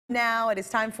Now it is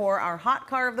time for our hot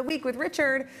car of the week with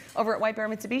Richard over at White Bear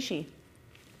Mitsubishi.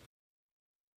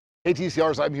 Hey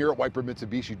TCRs, I'm here at White Bear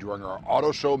Mitsubishi during our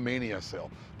Auto Show Mania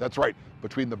sale. That's right,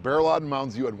 between the Bear Lot in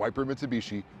Mounds View and White Bear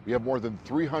Mitsubishi, we have more than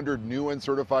 300 new and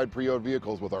certified pre-owned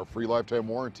vehicles with our free lifetime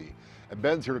warranty. And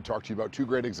Ben's here to talk to you about two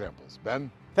great examples.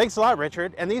 Ben? Thanks a lot,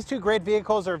 Richard. And these two great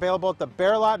vehicles are available at the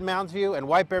Bear Lot in Mounds View and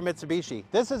White Bear Mitsubishi.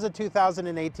 This is a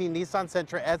 2018 Nissan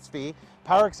Sentra SV,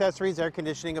 power accessories, air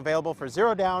conditioning available for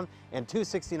 $0 down and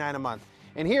 $269 a month.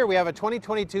 And here we have a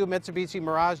 2022 Mitsubishi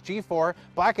Mirage G4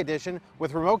 Black Edition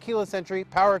with remote keyless entry,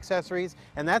 power accessories,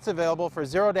 and that's available for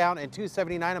 $0 down and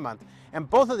 $279 a month. And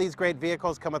both of these great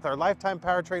vehicles come with our lifetime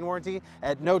powertrain warranty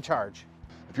at no charge.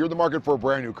 If you're in the market for a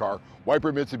brand new car, White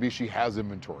Bear Mitsubishi has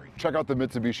inventory. Check out the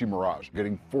Mitsubishi Mirage,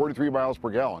 getting 43 miles per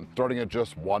gallon, starting at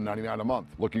just $199 a month.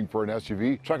 Looking for an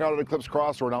SUV? Check out an Eclipse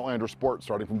Cross or an Outlander Sport,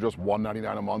 starting from just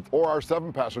 $199 a month, or our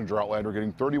 7-passenger Outlander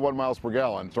getting 31 miles per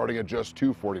gallon, starting at just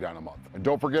 $249 a month. And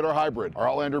don't forget our hybrid, our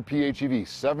Outlander PHEV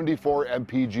 74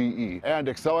 mpge, and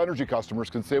Excel Energy customers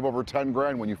can save over 10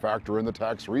 grand when you factor in the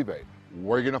tax rebate.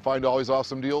 Where are you going to find all these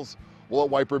awesome deals? Well, at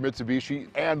White Bear Mitsubishi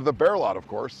and the Bear Lot, of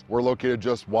course. We're located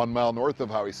just 1 mile north of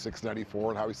Highway 694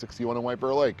 and Highway 61 in White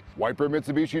Bear Lake.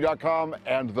 WhiteBearMitsubishi.com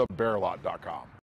and thebearlot.com.